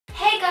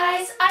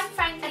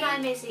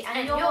I'm Izzy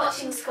and you're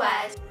watching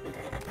Squared.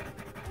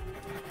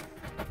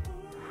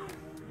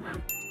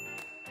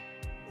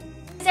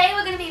 Today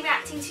we're going to be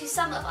reacting to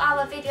some of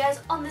our videos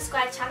on the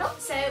Squared channel.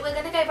 So we're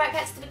going to go right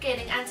back to the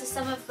beginning and to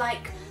some of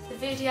like the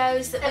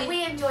videos that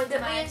we enjoyed the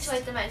most.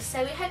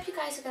 So we hope you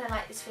guys are going to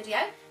like this video.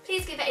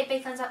 Please give it a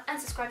big thumbs up and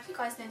subscribe. You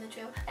guys know the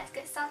drill. Let's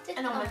get started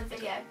and on with the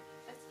video.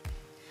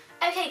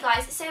 Okay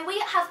guys, so we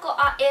have got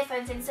our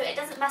earphones in so it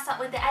doesn't mess up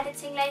with the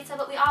editing later,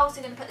 but we are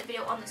also going to put the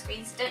video on the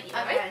screen, so don't you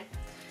worry. Okay.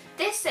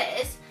 This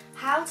is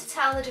how to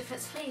tell the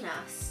difference between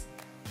us.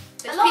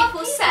 Which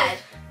people said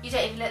you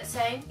don't even look the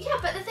same. Yeah,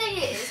 but the thing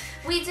is,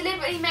 we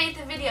deliberately made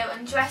the video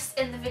and dressed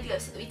in the video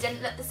so that we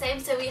didn't look the same,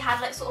 so we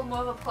had like sort of more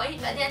of a point,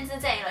 but at the end of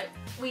the day, like,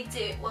 we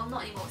do, well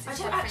not anymore. I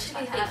don't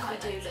actually think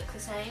we do look the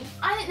same.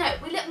 I don't know,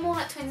 we look more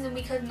like twins than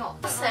we could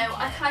not. So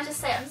I can just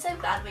say I'm so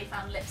glad we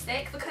found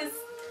lipstick because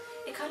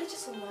it kind of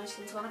just all merged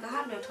into one. Like, I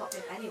had no top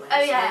lip anyway.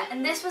 Oh yeah,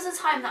 and this was a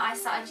time that I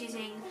started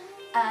using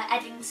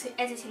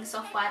editing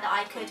software that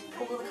I could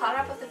pull the colour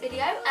up of the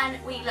video, and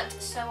we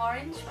looked so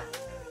orange. But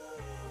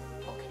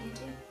what can you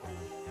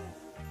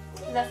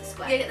do? Love the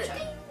Square.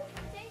 Yeah,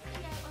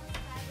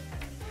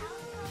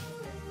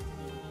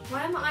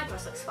 why are my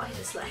eyebrows like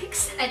spiders'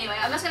 legs? Anyway,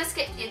 I'm just going to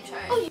skip the intro.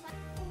 Oh,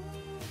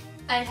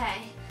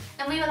 okay.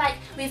 And we were like,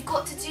 we've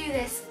got to do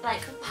this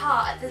like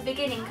part at the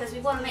beginning because we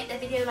want to make the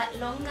video like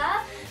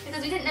longer,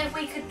 because we didn't know if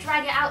we could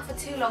drag it out for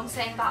too long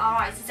saying about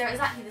our eyes, because they're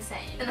exactly the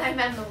same. And I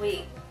remember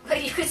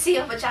you could see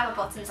our pajama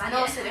bottoms, and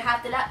also we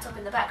had the laptop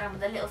in the background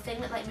with a little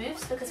thing that like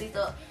moves, because we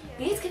thought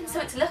we need to give them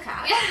something to look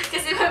at. Yeah,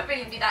 because it won't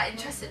really be that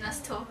interested in us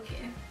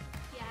talking.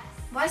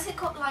 Why has it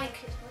got like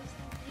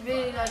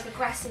really like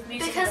aggressive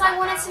music? Because I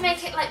wanted to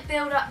make it like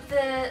build up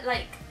the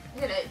I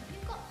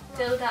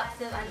don't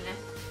know.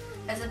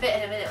 There's a bit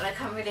in a minute when I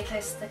come really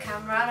close to the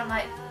camera and I'm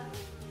like,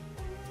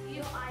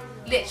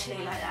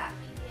 literally like that.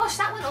 Gosh,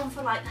 that went on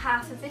for like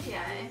half the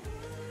video.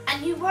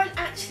 And you weren't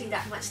actually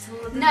that much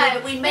taller than me,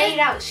 but we made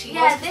out she was.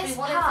 Yeah, this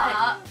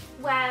part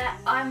where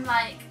I'm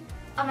like,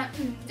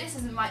 this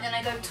isn't right, then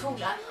I go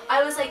taller.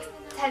 I was like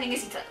telling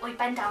Izzy to like,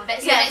 bend down a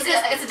bit. So yeah,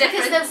 it's a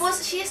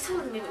difference. She is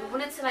taller than me, but we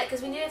wanted to like,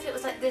 because we knew if it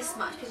was like this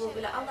much, people would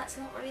be like, oh, that's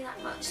not really that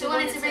much. So we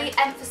wanted to really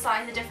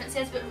emphasise the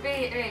differences, but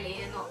really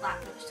you're not that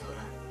much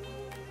taller.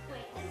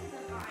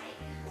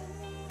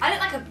 I look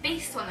like a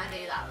beast when I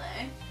do that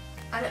though.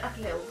 I look like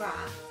a little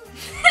rat.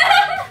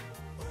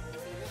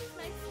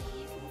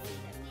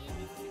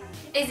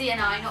 Izzy and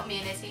I, not me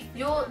and Izzy.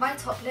 My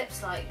top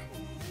lip's like,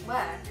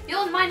 where?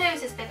 My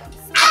nose is bigger.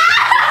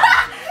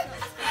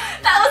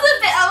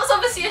 That was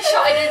obviously a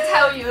shot I didn't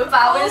tell you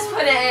about. We just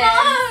put it in.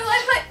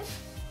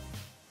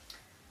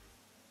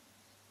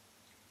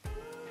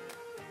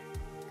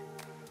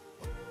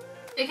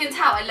 You can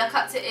tell I look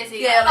up to Izzy.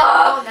 Yeah,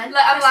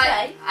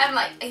 I'm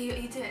like, are you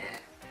doing it?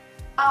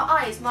 Our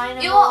eyes, mine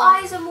are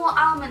eyes are more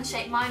almond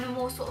shaped, mine are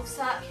more sort of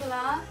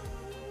circular.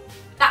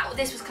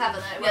 This was clever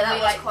though. Yeah,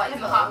 that was quite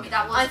cool. I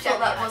thought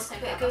that was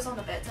cool. It goes on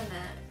a bit, doesn't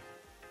it?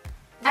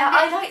 Yeah,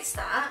 I liked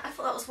that. I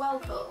thought that was well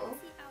cool.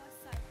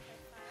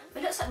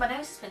 It looks like my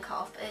nose has been cut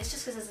off, but it's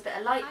just because there's a bit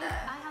of light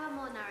there. I have a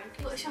more narrow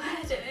face. What's your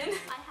hair doing?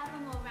 I have a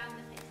more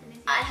rounder face than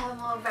Izzy. I have a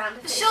more rounder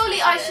face.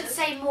 Surely I should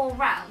say more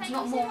round,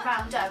 not more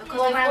rounder,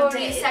 because I've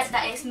already said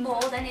that it's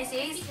more than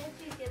Izzy's.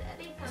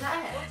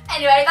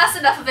 Anyway, that's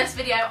enough of this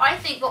video. I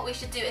think what we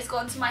should do is go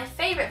on to my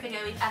favourite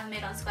video we've ever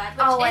made on Squared.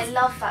 I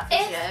love that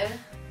video.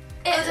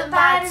 It was a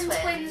bad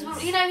twins.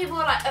 You know, people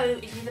were like, oh,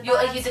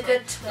 are you the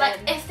good twin? Like,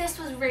 if this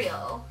was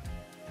real,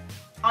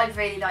 I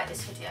really like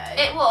this video.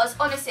 It was,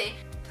 honestly.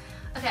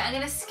 Okay, I'm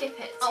gonna skip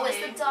it. Oh, it's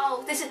the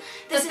doll. This is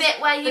the bit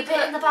where you put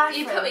in the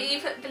bathroom. You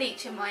put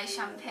bleach in my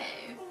shampoo.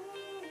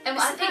 And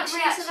I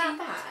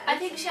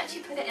think she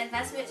actually put it in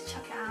there, so we had to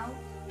chuck it out.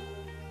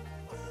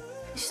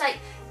 She's like,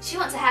 she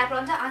wants a hair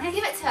blonder. I'm gonna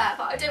give it to her,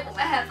 but I don't want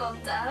my hair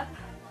blonder.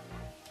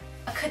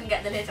 I couldn't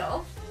get the lid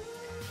off.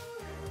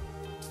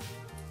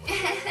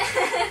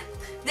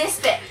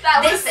 This bit.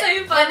 That was so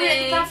funny. When we were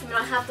in the bathroom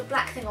and I had the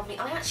black thing on me,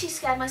 I actually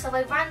scared myself.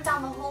 I ran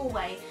down the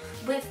hallway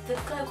with the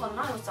cloak on and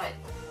I was like,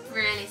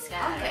 really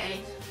scared.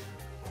 Okay.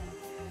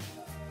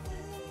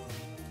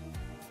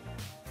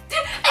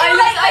 I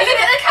look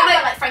at the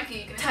camera like, Frankie,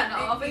 you're gonna turn it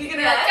off, and you're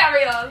gonna like,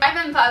 carry on. I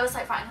remember I was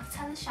like, right, I have to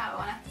turn the shower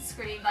on, I have to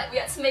scream. Like, we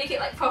had to make it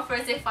like proper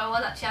as if I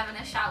was actually having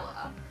a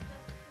shower.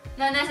 And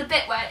then there's a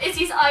bit where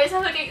Izzy's eyes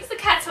are against the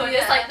kettle, and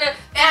it's like the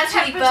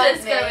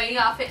temperature's going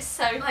up. It's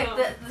so cool. Like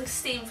the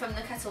steam from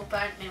the kettle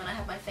burnt me when I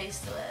had my face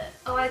to it.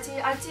 Oh, I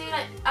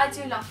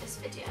do love this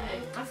video.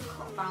 I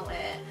forgot about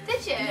it.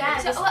 Did you? Yeah.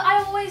 So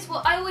I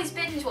always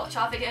binge watch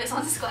our videos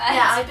on Squared.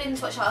 Yeah, I binge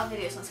watch our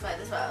videos on Squared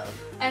as well.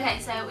 Okay,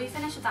 so we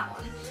finished with that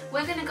one.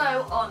 We're gonna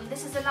go on.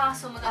 This is the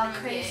last one we're gonna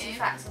review. Crazy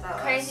facts about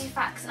us. Crazy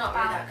facts not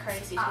about really that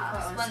crazy.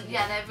 Us.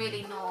 Yeah, they're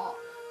really not.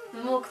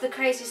 The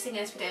craziest thing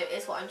in this video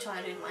is what I'm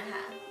trying to do with my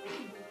hair.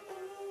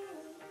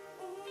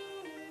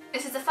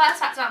 This is the first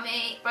fact about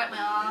me. Broke my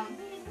arm.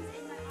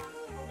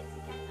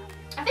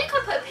 I think I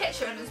put a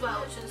picture in as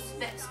well, which was a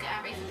bit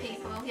scary for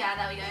people. Yeah,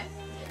 there we go.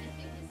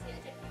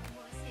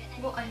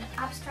 What an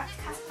abstract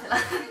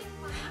caterpillar.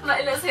 I'm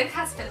like, it looks like a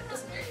caterpillar, it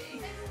doesn't really.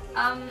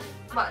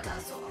 Well, it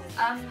does sort of.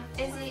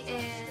 Izzy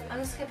is. I'm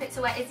gonna skip it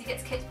to where Izzy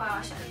gets kicked by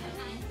our Shetland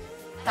pony.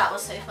 That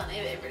was so funny.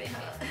 It really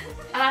hurt.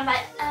 And I'm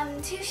like,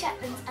 2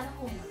 Shetlands and a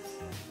horse.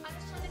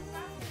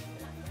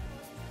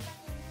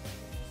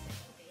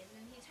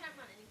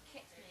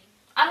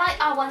 I like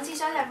our onesies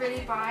though, they're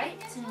really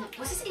bright.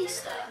 Was this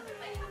Easter?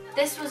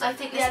 This was, I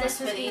think, this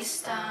was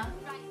Easter. How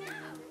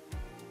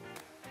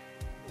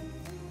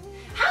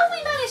have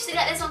we managed to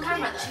get this on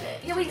camera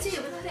though? Yeah, we do.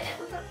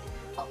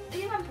 Do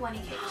you remember when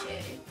he kicked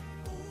you?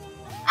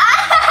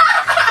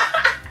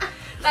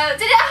 No,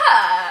 did it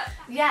hurt?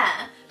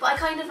 Yeah, but I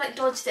kind of like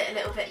dodged it a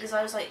little bit because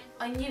I was like,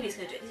 I knew he was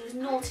going to do it because he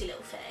was a naughty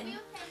little thing.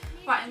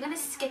 Right, I'm going to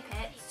skip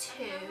it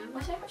to...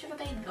 Why do I much of a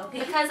baby dog?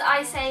 Because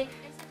I say,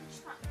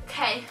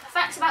 okay,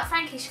 facts about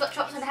Frankie, she got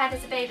dropped on her head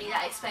as a baby,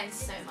 that explains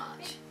so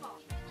much.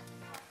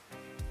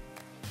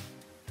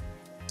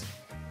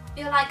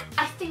 You're like,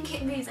 I think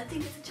it moves, I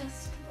think it's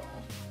adjustable.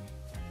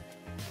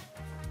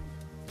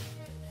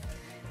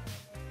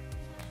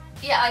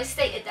 Yeah, I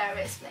stated there,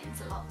 it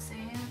explains a lot, so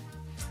yeah.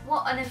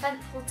 What an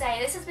eventful day.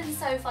 This has been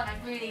so fun,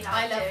 I really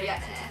like love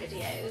reacting to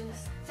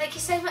videos. Thank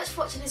you so much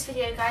for watching this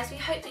video, guys. We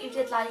hope that you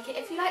did like it.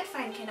 If you like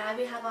Frankie and I,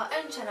 we have our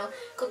own channel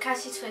called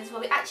Casually Twins where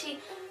we actually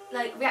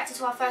reacted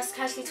to our first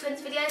Casually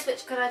Twins videos,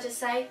 which, can I just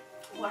say,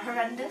 were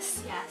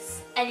horrendous.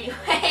 Yes.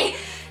 Anyway,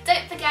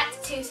 don't forget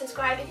to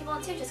subscribe if you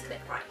want to, just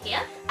click right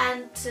here.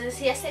 And to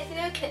see yesterday's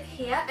video, click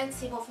here, and to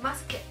see more from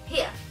us, click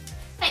here.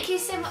 Thank you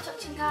so much for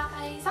watching,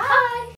 guys. Bye!